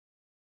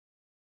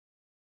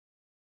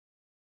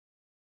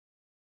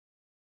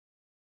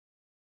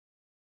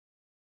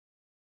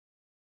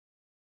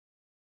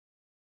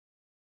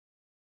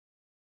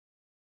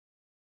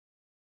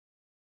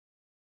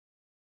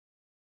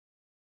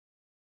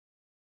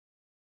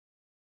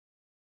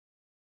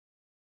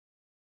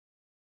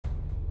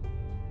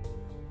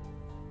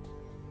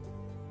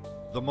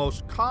The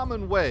most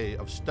common way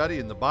of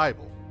studying the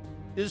Bible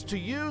is to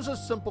use a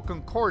simple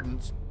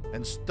concordance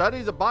and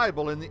study the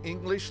Bible in the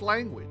English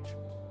language.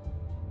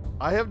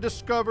 I have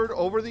discovered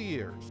over the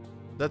years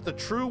that the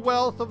true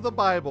wealth of the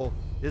Bible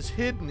is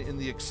hidden in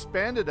the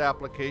expanded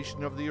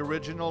application of the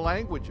original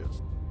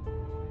languages.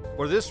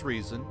 For this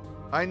reason,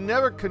 I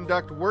never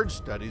conduct word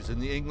studies in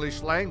the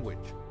English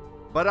language,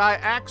 but I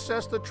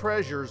access the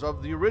treasures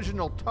of the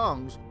original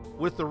tongues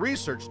with the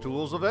research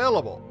tools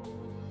available.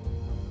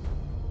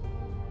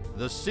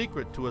 The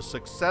secret to a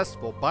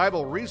successful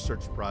Bible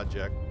research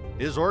project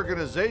is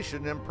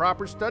organization and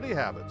proper study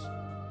habits.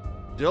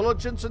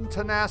 Diligence and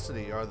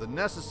tenacity are the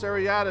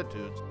necessary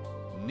attitudes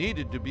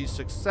needed to be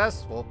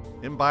successful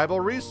in Bible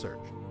research.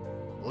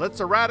 Let's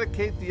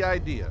eradicate the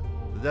idea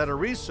that a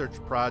research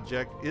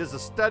project is a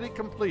study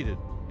completed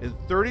in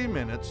 30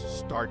 minutes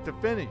start to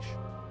finish.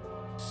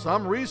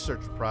 Some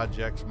research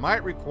projects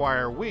might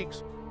require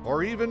weeks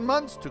or even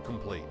months to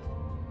complete.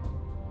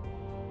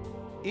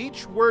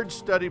 Each word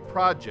study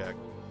project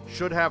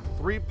should have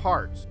 3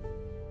 parts: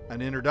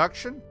 an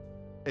introduction,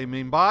 a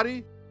main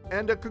body,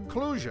 and a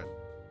conclusion.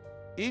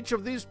 Each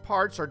of these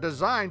parts are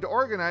designed to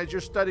organize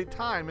your study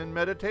time and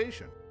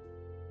meditation.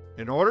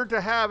 In order to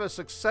have a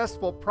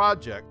successful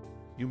project,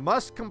 you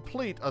must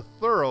complete a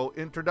thorough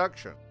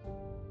introduction.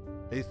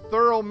 A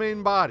thorough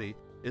main body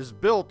is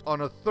built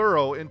on a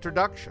thorough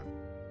introduction.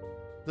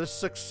 The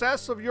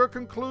success of your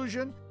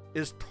conclusion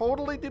is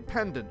totally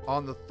dependent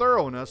on the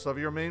thoroughness of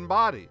your main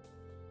body.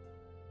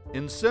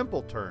 In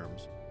simple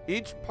terms,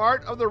 each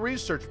part of the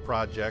research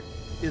project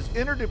is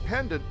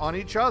interdependent on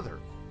each other.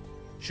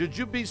 Should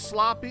you be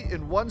sloppy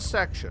in one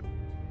section,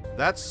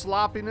 that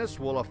sloppiness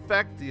will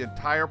affect the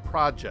entire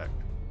project.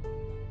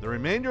 The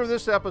remainder of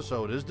this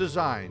episode is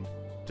designed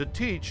to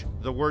teach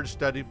the word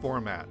study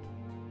format.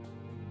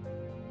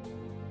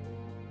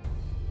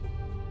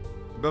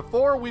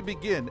 Before we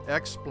begin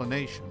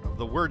explanation of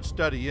the word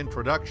study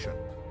introduction,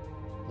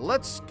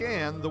 let's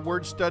scan the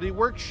word study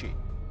worksheet.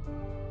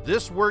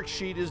 This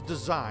worksheet is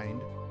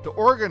designed to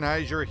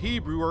organize your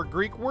Hebrew or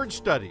Greek word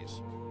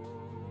studies.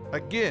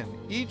 Again,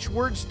 each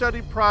word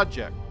study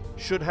project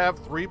should have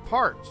 3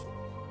 parts: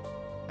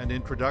 an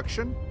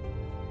introduction,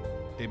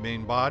 a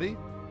main body,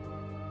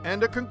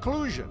 and a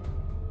conclusion.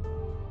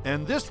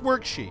 And this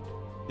worksheet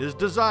is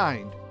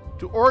designed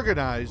to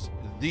organize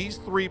these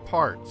 3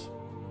 parts.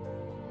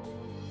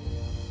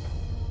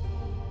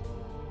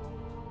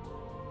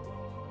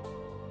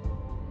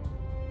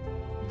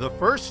 The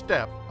first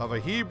step of a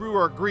Hebrew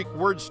or Greek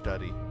word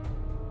study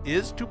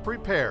is to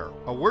prepare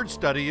a word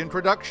study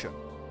introduction.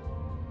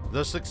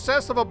 The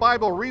success of a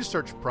Bible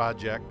research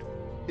project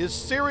is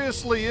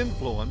seriously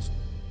influenced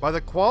by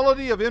the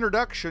quality of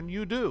introduction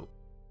you do.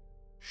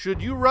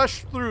 Should you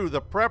rush through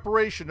the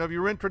preparation of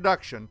your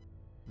introduction,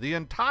 the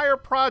entire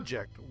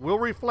project will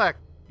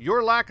reflect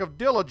your lack of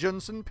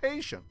diligence and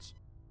patience.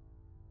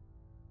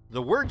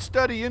 The word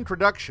study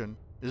introduction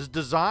is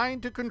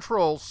designed to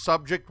control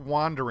subject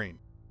wandering.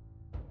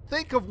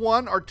 Think of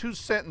 1 or 2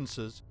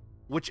 sentences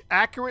which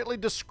accurately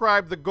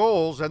describe the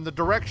goals and the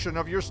direction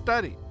of your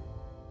study.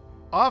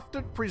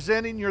 Often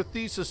presenting your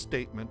thesis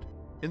statement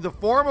in the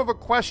form of a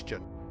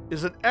question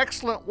is an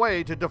excellent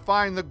way to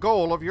define the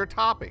goal of your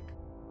topic.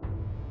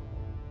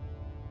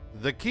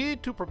 The key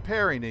to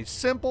preparing a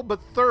simple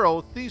but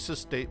thorough thesis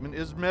statement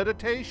is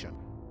meditation.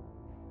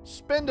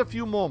 Spend a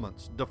few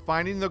moments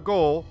defining the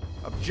goal,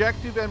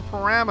 objective, and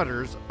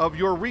parameters of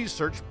your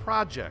research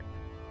project.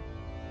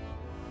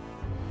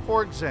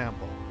 For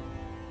example,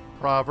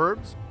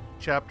 Proverbs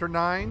chapter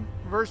 9,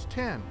 verse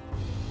 10.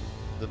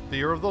 The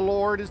fear of the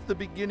Lord is the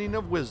beginning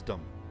of wisdom,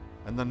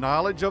 and the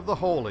knowledge of the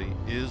holy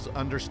is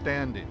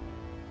understanding.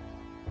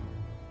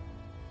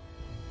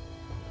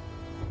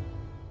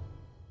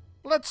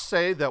 Let's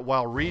say that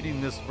while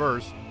reading this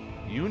verse,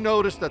 you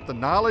noticed that the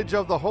knowledge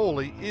of the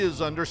holy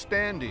is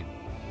understanding,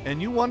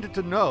 and you wanted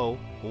to know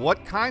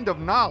what kind of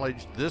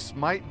knowledge this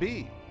might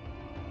be.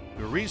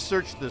 To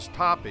research this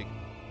topic,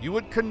 you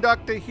would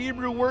conduct a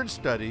Hebrew word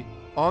study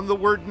on the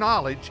word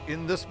knowledge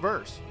in this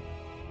verse.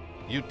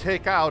 You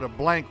take out a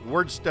blank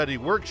word study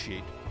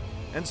worksheet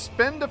and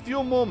spend a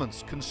few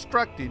moments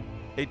constructing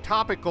a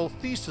topical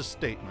thesis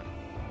statement.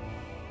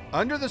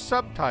 Under the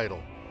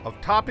subtitle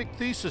of Topic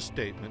Thesis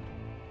Statement,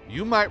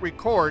 you might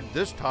record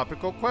this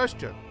topical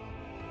question.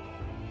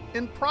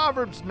 In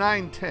Proverbs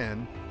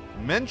 9:10,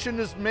 mention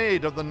is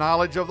made of the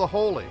knowledge of the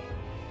holy.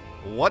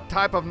 What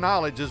type of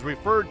knowledge is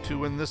referred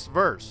to in this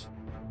verse?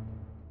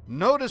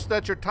 Notice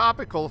that your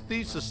topical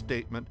thesis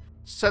statement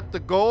set the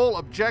goal,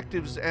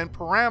 objectives, and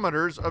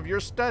parameters of your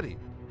study.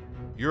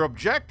 Your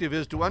objective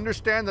is to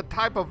understand the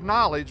type of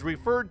knowledge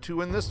referred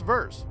to in this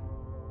verse.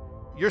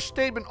 Your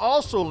statement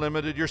also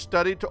limited your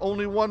study to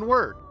only 1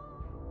 word.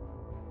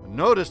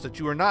 Notice that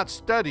you are not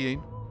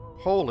studying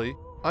holy,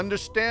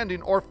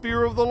 understanding, or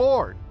fear of the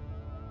Lord.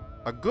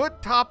 A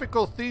good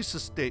topical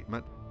thesis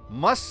statement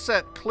must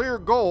set clear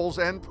goals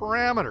and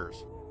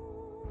parameters.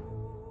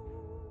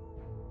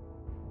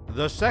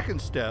 The second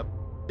step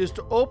is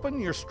to open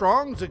your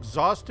Strong's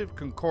Exhaustive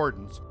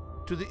Concordance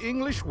to the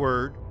English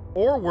word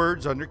or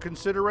words under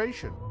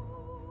consideration.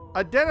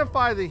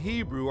 Identify the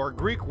Hebrew or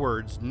Greek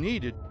words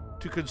needed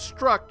to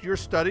construct your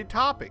study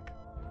topic.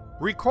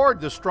 Record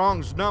the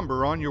Strong's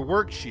number on your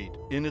worksheet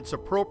in its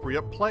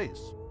appropriate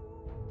place.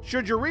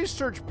 Should your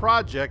research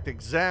project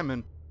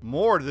examine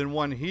more than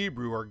one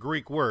Hebrew or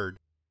Greek word,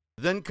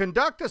 then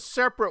conduct a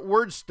separate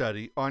word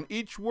study on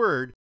each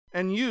word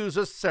and use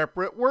a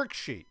separate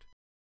worksheet.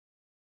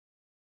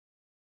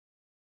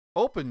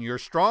 Open your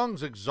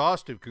Strong's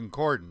Exhaustive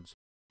Concordance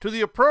to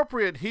the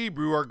appropriate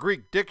Hebrew or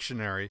Greek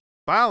dictionary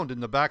found in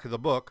the back of the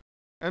book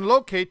and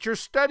locate your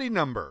study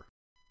number.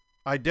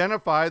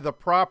 Identify the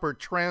proper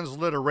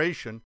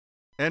transliteration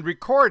and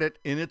record it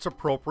in its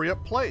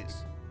appropriate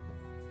place.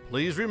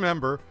 Please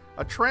remember,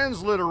 a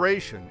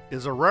transliteration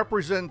is a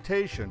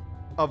representation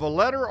of a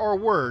letter or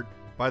word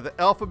by the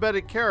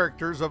alphabetic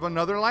characters of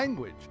another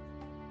language.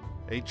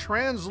 A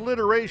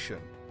transliteration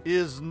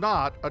is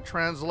not a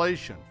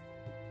translation.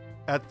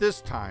 At this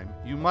time,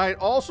 you might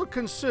also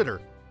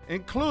consider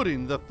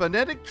including the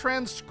phonetic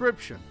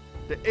transcription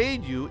to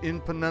aid you in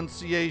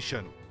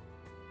pronunciation.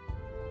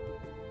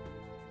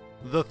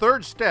 The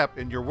third step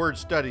in your word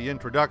study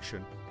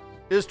introduction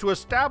is to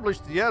establish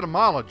the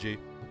etymology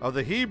of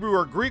the Hebrew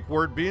or Greek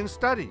word being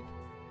studied.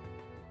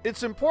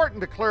 It's important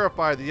to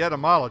clarify the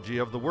etymology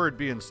of the word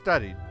being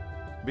studied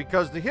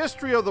because the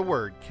history of the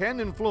word can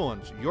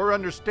influence your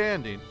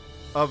understanding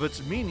of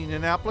its meaning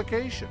and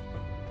application.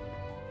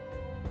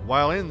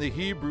 While in the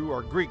Hebrew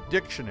or Greek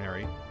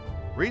dictionary,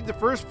 read the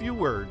first few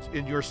words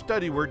in your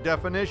study word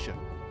definition.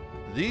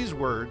 These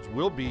words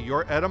will be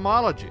your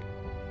etymology.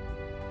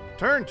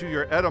 Turn to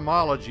your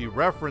etymology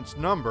reference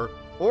number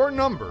or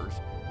numbers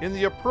in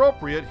the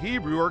appropriate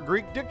Hebrew or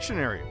Greek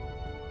dictionary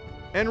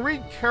and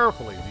read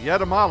carefully the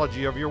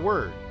etymology of your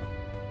word.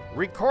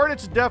 Record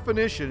its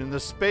definition in the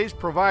space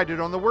provided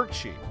on the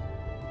worksheet.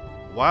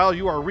 While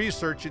you are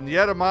researching the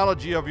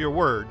etymology of your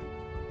word,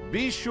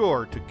 be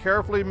sure to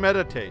carefully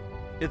meditate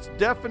its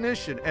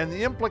definition and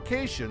the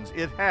implications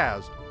it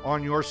has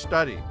on your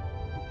study.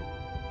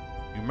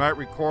 You might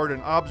record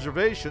an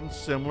observation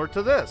similar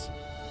to this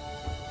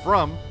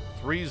from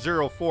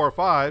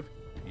 3045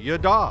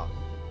 Yada.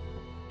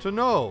 To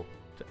know,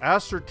 to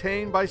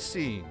ascertain by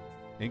seeing,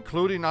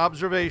 including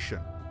observation,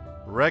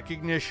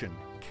 recognition,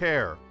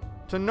 care.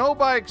 To know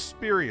by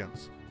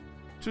experience,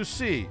 to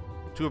see,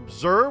 to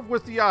observe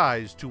with the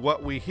eyes to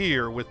what we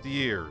hear with the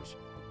ears.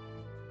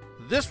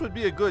 This would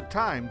be a good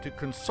time to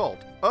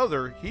consult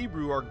other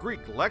Hebrew or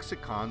Greek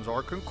lexicons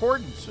or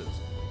concordances.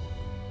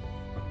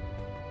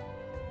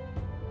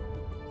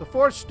 The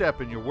fourth step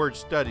in your word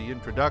study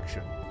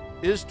introduction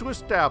is to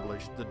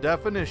establish the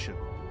definition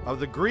of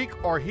the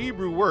Greek or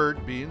Hebrew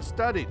word being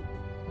studied.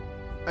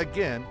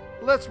 Again,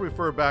 let's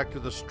refer back to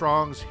the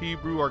Strong's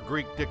Hebrew or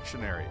Greek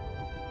dictionary.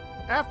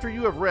 After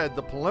you have read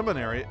the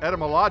preliminary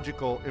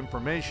etymological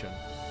information,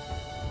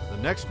 the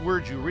next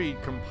words you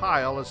read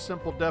compile a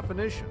simple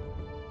definition.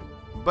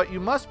 But you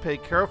must pay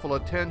careful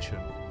attention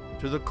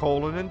to the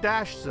colon and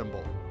dash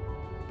symbol,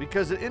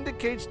 because it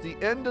indicates the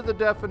end of the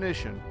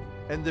definition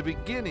and the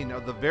beginning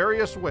of the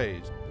various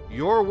ways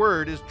your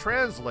word is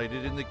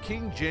translated in the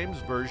King James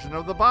Version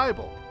of the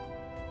Bible.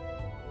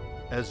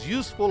 As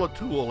useful a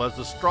tool as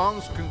the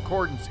Strong's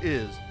Concordance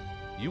is,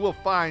 you will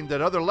find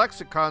that other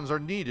lexicons are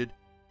needed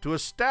to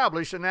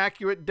establish an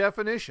accurate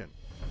definition.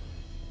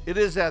 It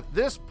is at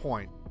this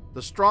point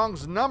the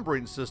Strong's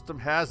numbering system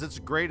has its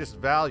greatest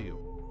value.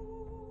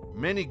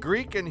 Many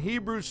Greek and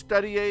Hebrew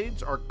study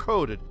aids are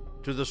coded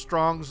to the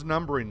Strong's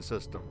numbering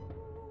system.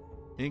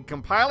 In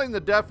compiling the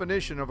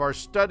definition of our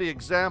study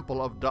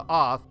example of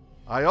da'ath,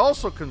 I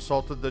also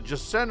consulted the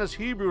Jacenna's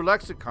Hebrew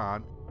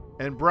Lexicon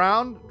and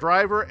Brown,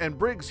 Driver, and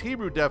Briggs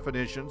Hebrew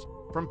definitions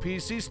from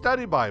PC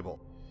Study Bible.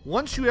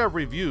 Once you have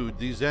reviewed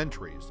these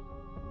entries,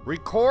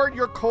 record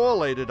your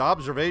collated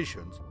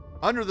observations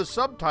under the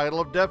subtitle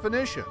of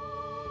definition.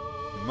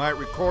 You might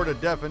record a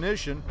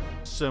definition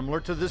similar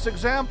to this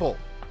example.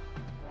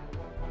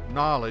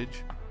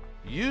 Knowledge,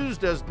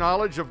 used as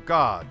knowledge of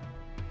God,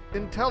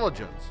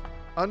 intelligence,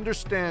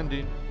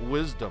 understanding,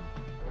 wisdom,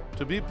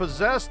 to be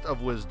possessed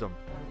of wisdom,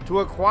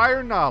 to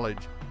acquire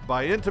knowledge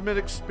by intimate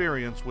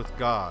experience with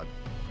God.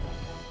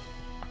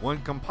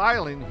 When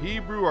compiling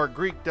Hebrew or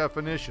Greek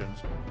definitions,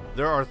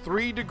 there are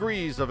 3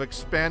 degrees of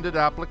expanded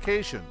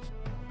applications.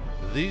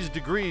 These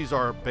degrees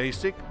are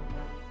basic,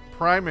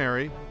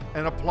 primary,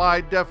 and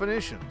applied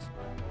definitions.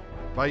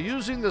 By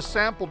using the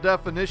sample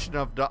definition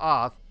of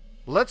da'ath,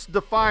 let's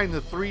define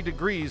the 3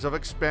 degrees of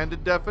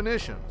expanded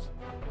definitions.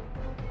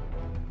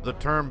 The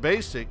term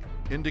basic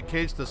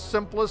indicates the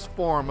simplest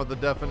form of the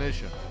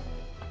definition.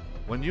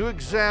 When you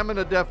examine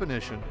a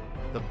definition,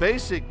 the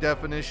basic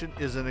definition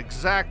is an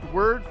exact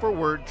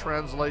word-for-word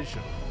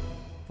translation.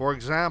 For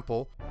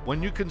example,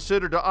 when you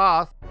consider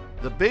da'ath,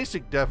 the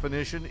basic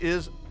definition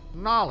is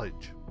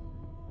knowledge.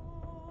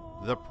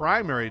 The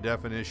primary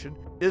definition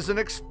is an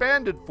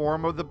expanded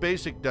form of the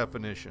basic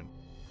definition.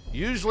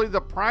 Usually the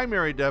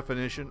primary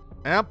definition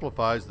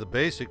amplifies the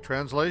basic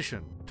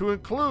translation to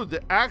include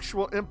the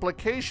actual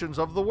implications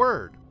of the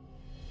word.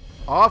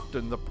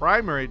 Often, the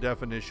primary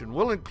definition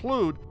will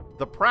include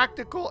the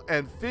practical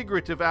and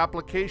figurative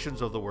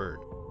applications of the word.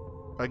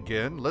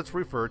 Again, let's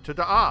refer to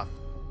da'ath.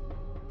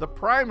 The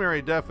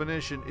primary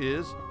definition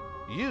is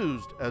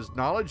used as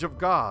knowledge of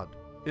God,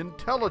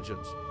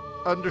 intelligence,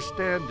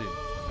 understanding,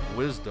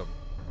 wisdom.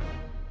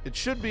 It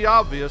should be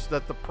obvious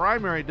that the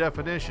primary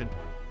definition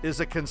is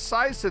a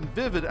concise and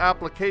vivid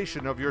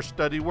application of your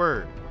study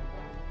word.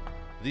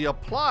 The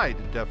applied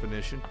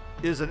definition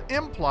is an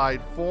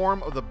implied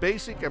form of the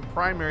basic and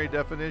primary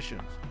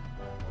definitions.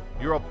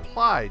 Your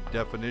applied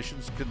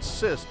definitions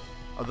consist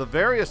of the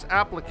various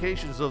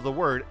applications of the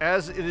word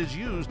as it is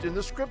used in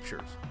the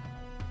scriptures.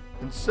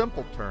 In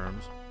simple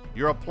terms,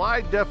 your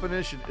applied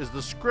definition is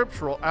the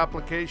scriptural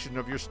application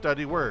of your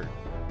study word.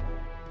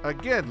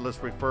 Again,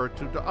 let's refer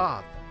to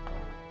da'ath.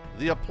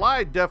 The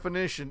applied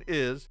definition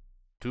is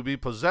to be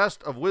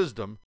possessed of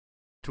wisdom,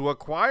 to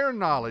acquire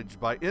knowledge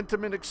by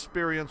intimate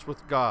experience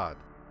with God.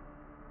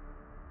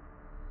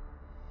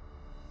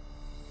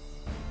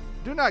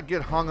 Do not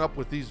get hung up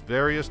with these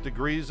various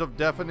degrees of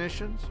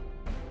definitions.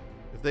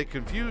 If they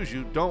confuse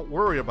you, don't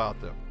worry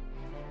about them.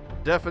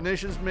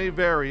 Definitions may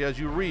vary as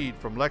you read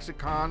from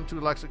lexicon to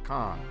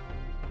lexicon.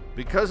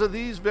 Because of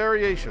these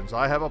variations,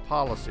 I have a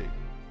policy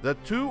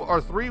that 2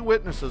 or 3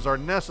 witnesses are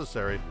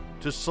necessary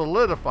to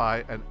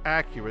solidify an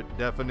accurate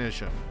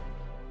definition.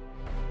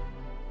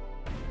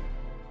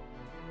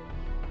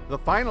 The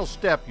final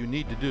step you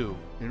need to do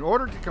in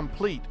order to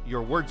complete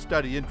your word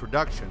study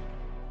introduction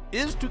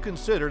is to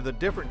consider the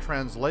different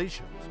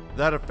translations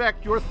that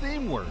affect your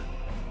theme word.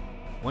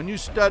 When you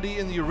study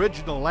in the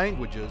original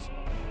languages,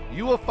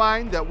 you will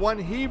find that one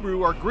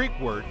Hebrew or Greek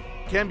word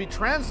can be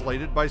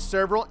translated by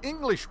several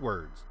English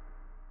words.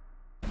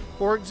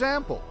 For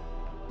example,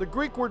 the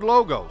Greek word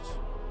logos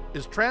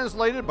is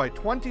translated by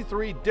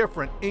 23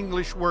 different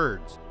English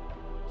words.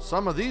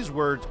 Some of these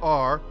words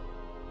are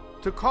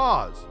to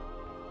cause,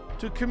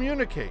 to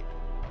communicate,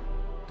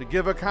 to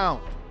give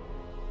account,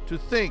 to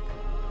think,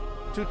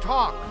 to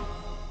talk,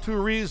 to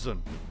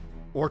reason,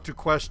 or to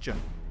question.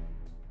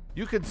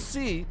 You can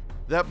see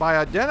that by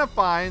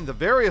identifying the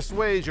various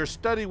ways your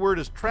study word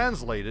is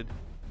translated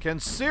can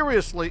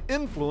seriously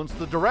influence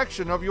the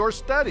direction of your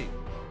study.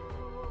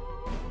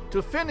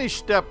 To finish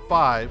step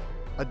 5,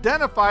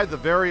 identify the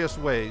various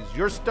ways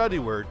your study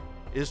word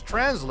is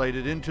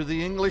translated into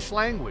the English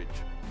language.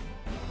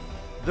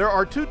 There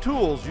are 2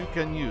 tools you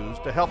can use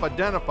to help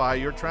identify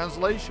your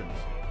translations.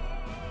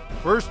 The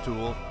first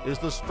tool is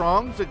the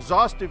Strong's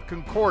Exhaustive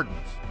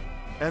Concordance,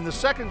 and the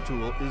second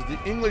tool is the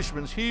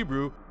Englishman's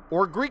Hebrew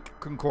or Greek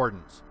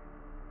Concordance.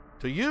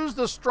 To use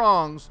the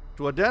Strong's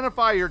to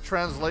identify your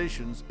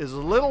translations is a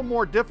little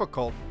more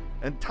difficult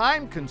and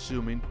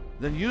time-consuming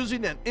than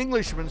using an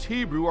Englishman's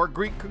Hebrew or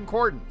Greek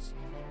Concordance.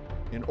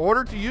 In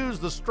order to use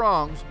the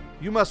Strong's,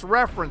 you must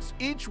reference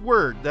each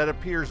word that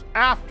appears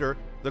after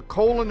the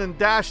colon and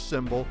dash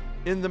symbol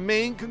in the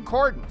main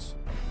concordance,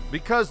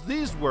 because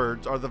these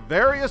words are the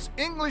various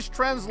English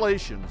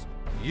translations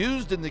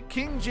used in the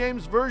King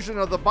James Version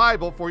of the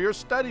Bible for your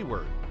study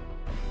word.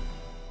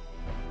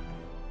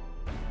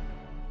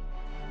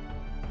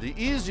 The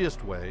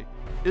easiest way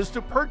is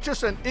to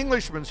purchase an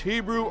Englishman's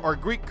Hebrew or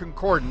Greek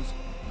concordance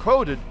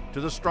coded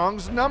to the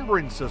Strong's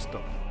numbering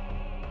system.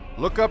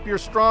 Look up your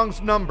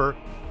Strong's number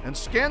and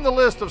scan the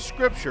list of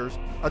scriptures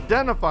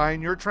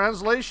identifying your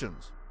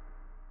translations.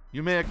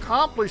 You may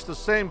accomplish the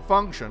same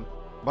function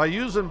by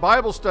using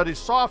Bible study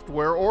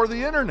software or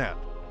the internet.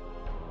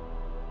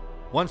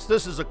 Once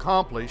this is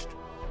accomplished,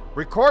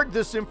 record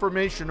this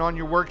information on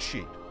your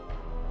worksheet.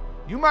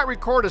 You might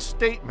record a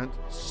statement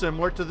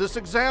similar to this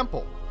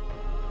example.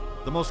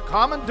 The most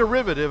common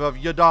derivative of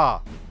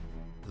yada.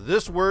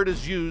 This word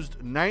is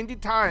used 90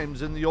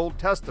 times in the Old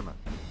Testament.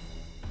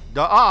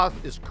 Da'ath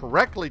is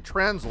correctly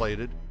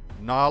translated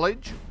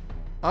knowledge,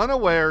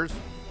 unawares,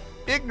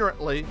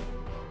 ignorantly,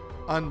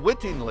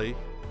 unwittingly,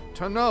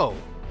 to know.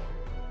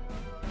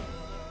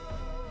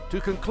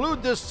 To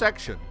conclude this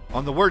section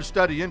on the word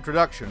study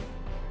introduction,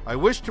 I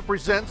wish to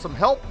present some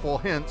helpful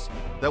hints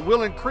that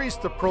will increase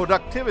the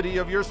productivity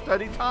of your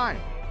study time.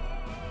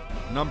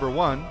 Number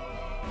 1,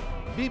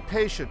 be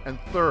patient and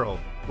thorough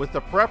with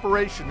the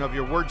preparation of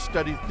your word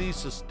study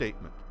thesis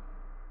statement.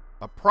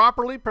 A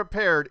properly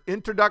prepared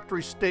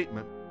introductory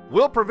statement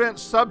will prevent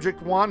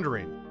subject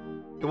wandering.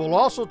 It will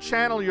also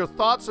channel your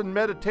thoughts and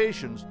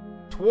meditations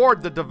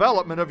toward the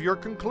development of your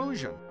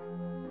conclusion.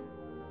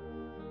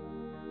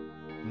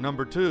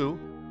 Number 2,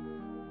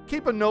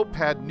 keep a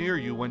notepad near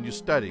you when you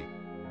study.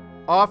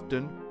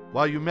 Often,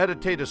 while you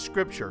meditate a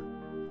scripture,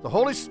 the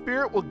Holy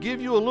Spirit will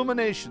give you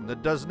illumination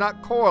that does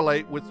not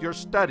correlate with your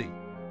study.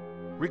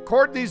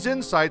 Record these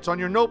insights on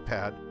your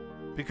notepad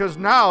because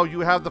now you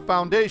have the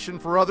foundation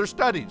for other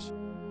studies.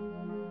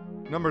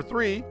 Number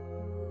 3,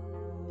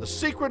 the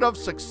secret of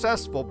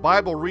successful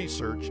Bible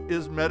research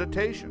is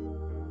meditation.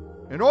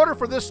 In order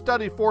for this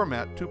study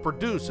format to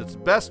produce its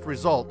best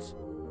results,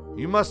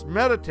 you must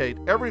meditate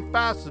every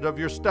facet of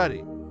your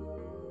study.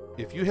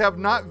 If you have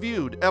not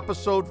viewed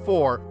episode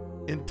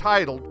 4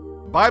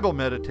 entitled Bible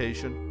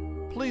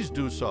Meditation, please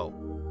do so.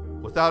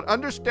 Without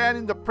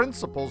understanding the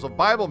principles of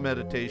Bible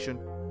meditation,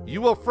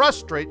 you will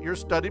frustrate your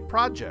study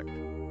project.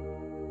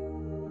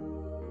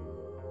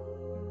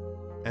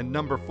 And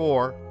number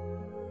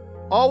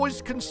 4,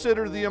 always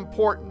consider the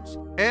importance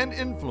and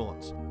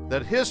influence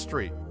that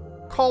history,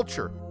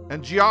 culture,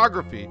 and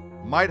geography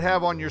might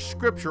have on your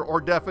scripture or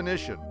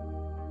definition.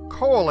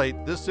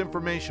 Correlate this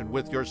information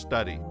with your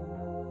study.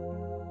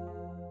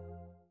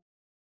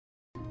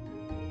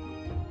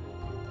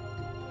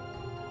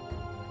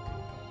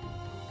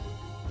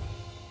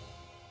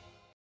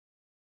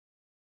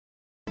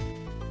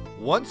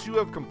 Once you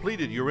have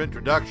completed your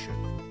introduction,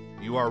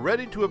 you are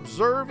ready to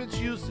observe its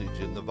usage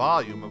in the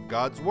volume of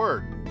God's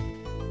Word.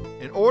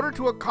 In order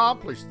to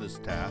accomplish this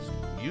task,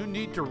 you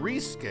need to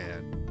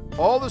rescan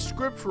all the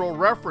scriptural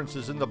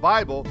references in the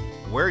Bible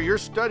where your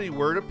study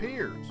word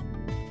appears.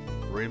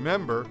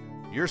 Remember,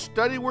 your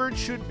study word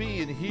should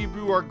be in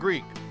Hebrew or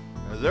Greek,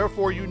 and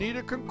therefore you need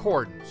a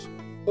concordance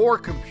or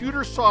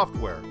computer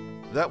software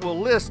that will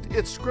list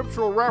its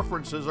scriptural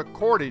references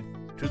according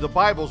to the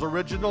Bible's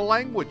original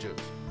languages.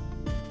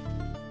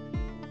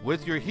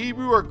 With your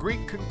Hebrew or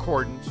Greek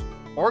concordance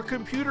or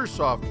computer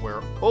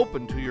software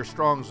open to your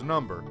Strong's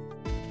number,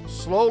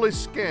 slowly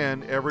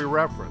scan every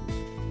reference.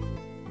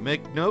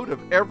 Make note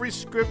of every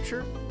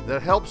scripture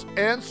that helps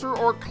answer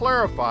or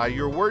clarify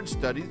your word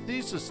study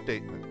thesis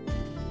statement.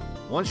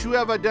 Once you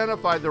have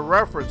identified the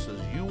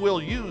references you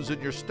will use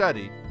in your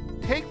study,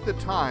 take the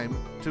time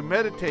to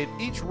meditate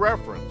each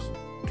reference,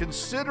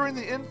 considering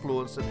the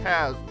influence it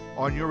has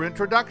on your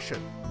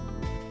introduction.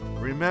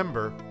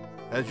 Remember,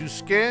 as you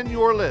scan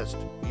your list,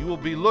 you will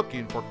be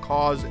looking for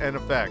cause and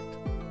effect.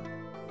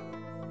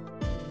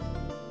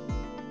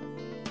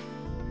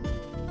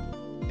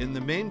 In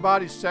the main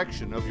body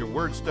section of your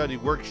word study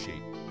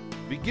worksheet,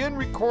 begin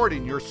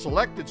recording your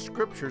selected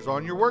scriptures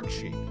on your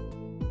worksheet.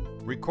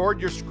 Record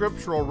your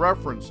scriptural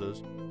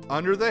references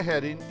under the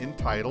heading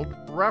entitled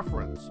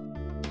Reference.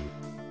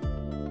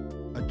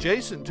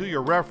 Adjacent to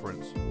your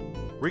reference,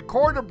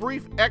 record a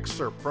brief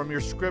excerpt from your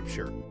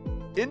scripture,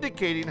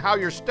 indicating how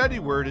your study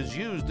word is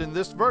used in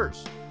this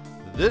verse.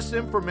 This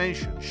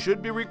information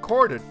should be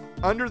recorded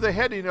under the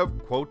heading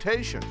of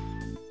quotation.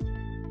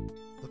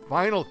 The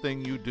final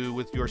thing you do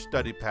with your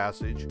study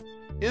passage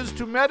is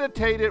to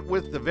meditate it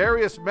with the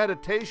various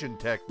meditation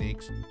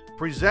techniques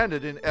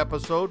presented in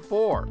episode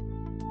 4.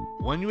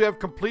 When you have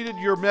completed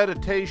your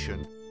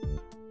meditation,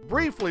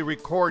 briefly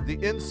record the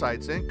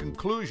insights and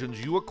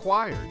conclusions you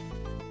acquired.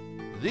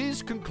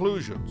 These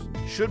conclusions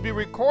should be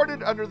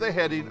recorded under the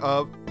heading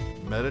of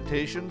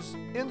Meditation's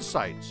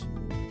Insights.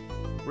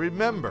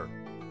 Remember,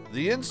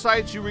 the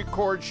insights you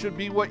record should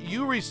be what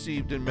you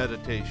received in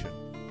meditation.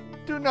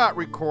 Do not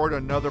record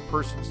another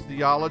person's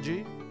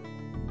theology.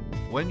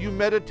 When you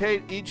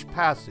meditate each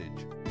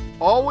passage,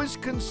 always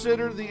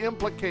consider the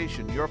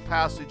implication your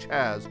passage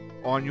has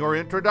on your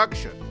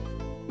introduction.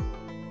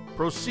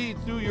 Proceed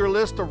through your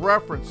list of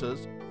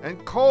references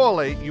and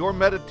correlate your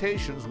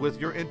meditations with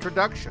your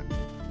introduction.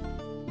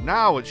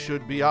 Now it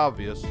should be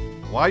obvious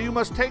why you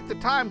must take the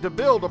time to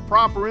build a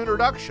proper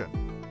introduction.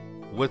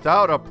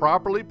 Without a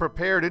properly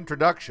prepared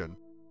introduction,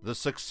 the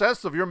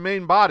success of your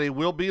main body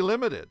will be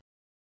limited.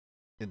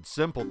 In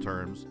simple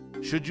terms,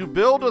 should you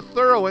build a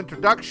thorough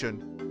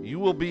introduction, you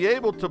will be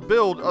able to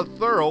build a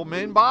thorough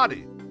main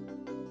body.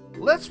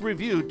 Let's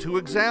review 2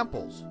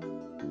 examples.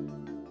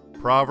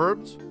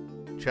 Proverbs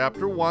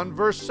chapter 1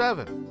 verse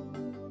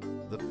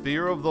 7. The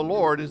fear of the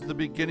Lord is the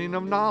beginning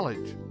of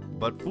knowledge,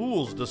 but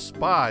fools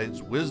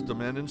despise wisdom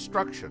and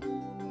instruction.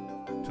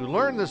 To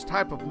learn this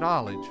type of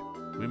knowledge,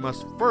 we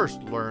must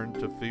first learn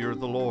to fear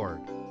the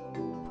Lord.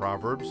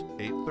 Proverbs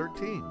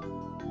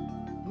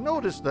 8:13.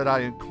 Notice that I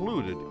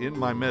included in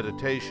my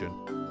meditation,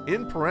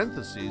 in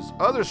parentheses,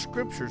 other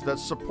scriptures that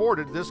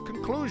supported this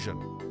conclusion.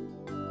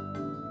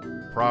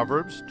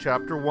 Proverbs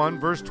chapter 1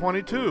 verse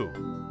 22.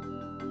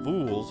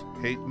 Fools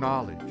hate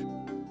knowledge.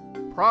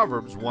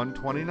 Proverbs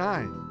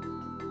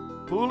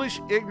 1:29.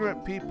 Foolish,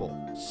 ignorant people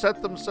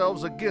set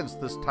themselves against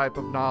this type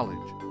of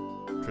knowledge,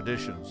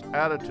 traditions,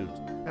 attitudes,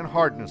 and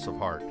hardness of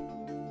heart.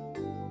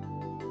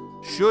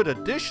 Should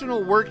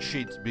additional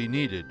worksheets be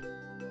needed,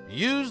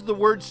 use the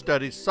Word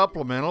Study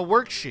Supplemental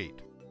Worksheet.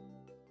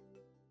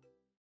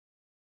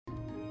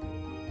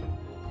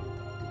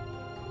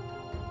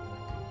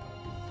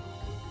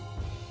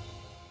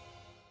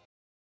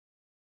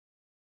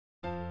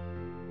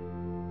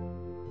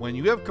 When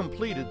you have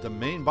completed the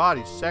main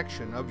body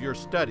section of your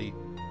study,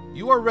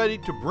 you are ready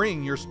to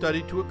bring your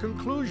study to a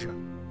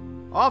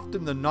conclusion.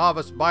 Often the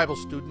novice Bible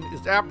student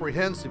is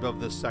apprehensive of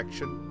this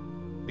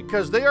section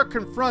because they are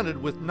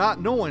confronted with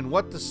not knowing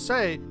what to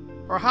say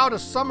or how to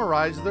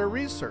summarize their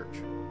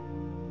research.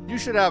 You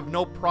should have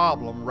no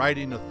problem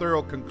writing a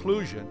thorough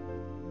conclusion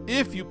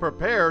if you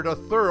prepared a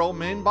thorough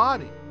main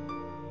body.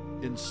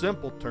 In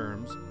simple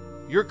terms,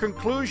 your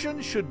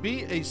conclusion should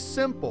be a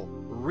simple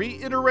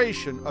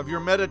reiteration of your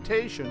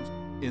meditations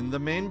in the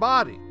main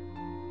body.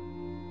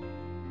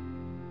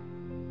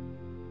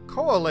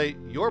 Correlate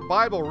your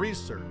Bible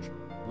research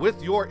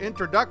with your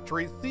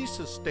introductory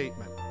thesis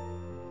statement.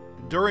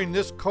 During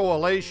this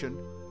correlation,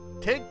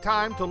 take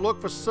time to look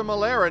for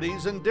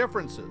similarities and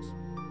differences,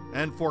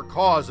 and for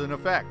cause and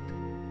effect.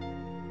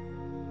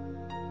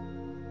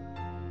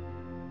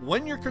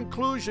 When your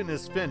conclusion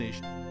is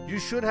finished, you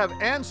should have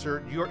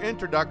answered your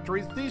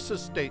introductory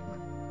thesis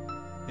statement.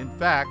 In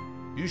fact,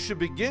 you should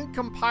begin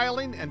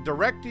compiling and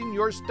directing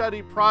your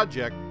study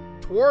project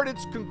toward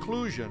its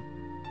conclusion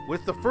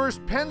with the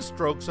first pen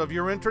strokes of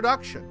your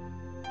introduction.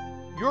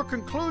 Your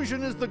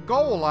conclusion is the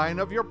goal line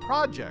of your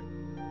project.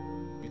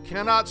 You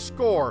cannot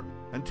score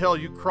until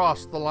you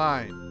cross the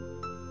line.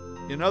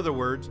 In other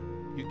words,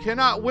 you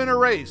cannot win a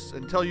race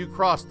until you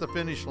cross the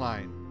finish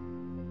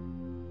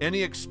line.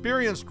 Any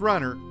experienced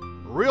runner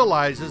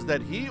realizes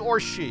that he or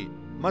she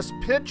must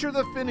picture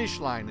the finish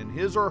line in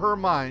his or her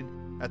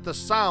mind at the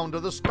sound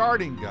of the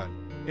starting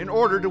gun in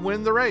order to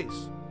win the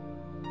race.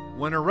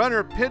 When a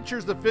runner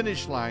pictures the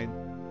finish line,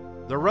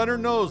 the runner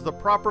knows the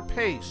proper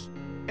pace,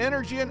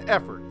 energy, and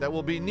effort that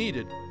will be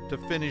needed to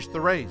finish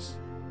the race.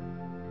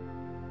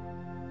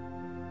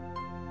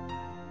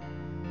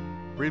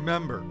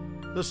 Remember,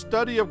 the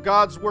study of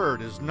God's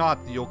Word is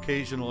not the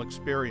occasional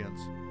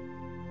experience.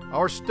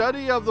 Our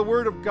study of the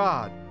Word of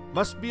God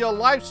must be a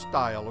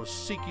lifestyle of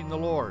seeking the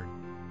Lord.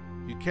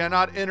 You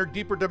cannot enter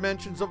deeper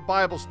dimensions of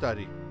Bible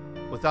study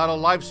without a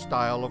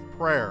lifestyle of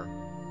prayer.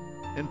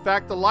 In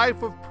fact, the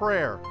life of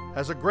prayer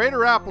has a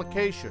greater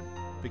application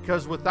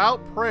because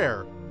without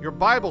prayer, your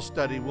Bible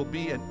study will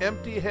be an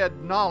empty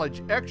head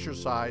knowledge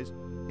exercise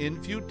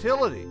in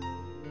futility.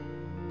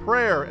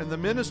 Prayer and the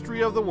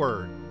ministry of the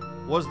Word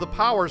was the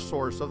power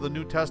source of the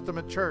New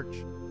Testament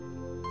church.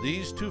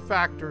 These two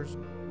factors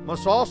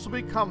must also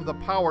become the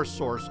power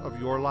source of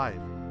your life.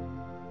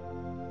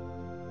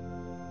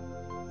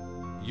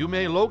 You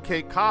may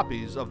locate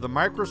copies of the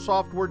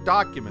Microsoft Word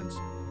documents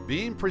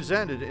being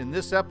presented in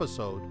this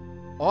episode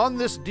on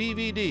this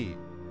DVD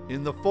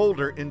in the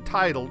folder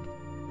entitled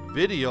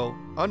Video_TS.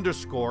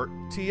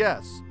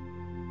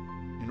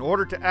 In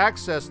order to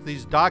access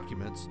these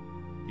documents,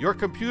 your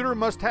computer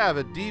must have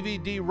a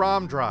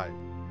DVD-ROM drive.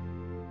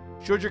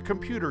 Should your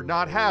computer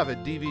not have a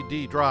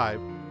DVD drive,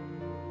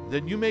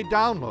 then you may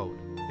download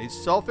a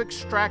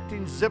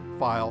self-extracting zip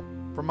file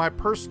from my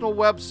personal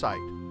website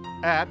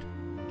at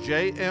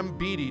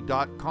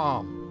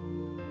jmbeatty.com.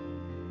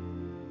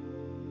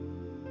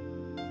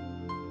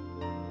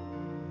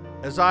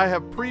 As I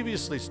have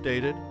previously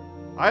stated,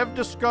 I have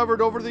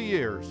discovered over the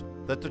years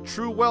that the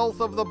true wealth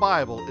of the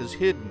Bible is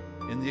hidden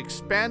in the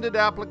expanded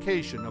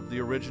application of the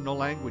original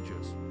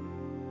languages.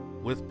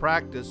 With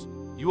practice,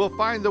 you will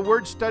find the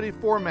word study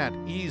format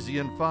easy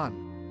and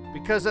fun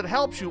because it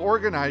helps you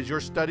organize your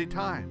study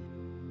time.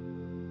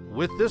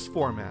 With this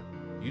format,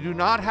 you do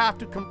not have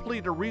to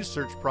complete a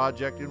research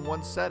project in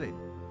one setting.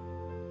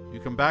 You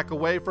can back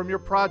away from your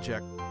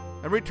project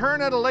and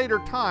return at a later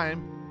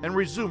time and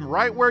resume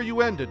right where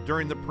you ended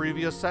during the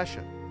previous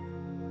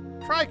session.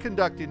 Try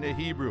conducting a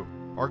Hebrew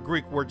or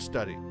Greek word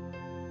study.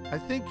 I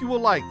think you will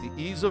like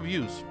the ease of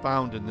use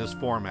found in this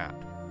format.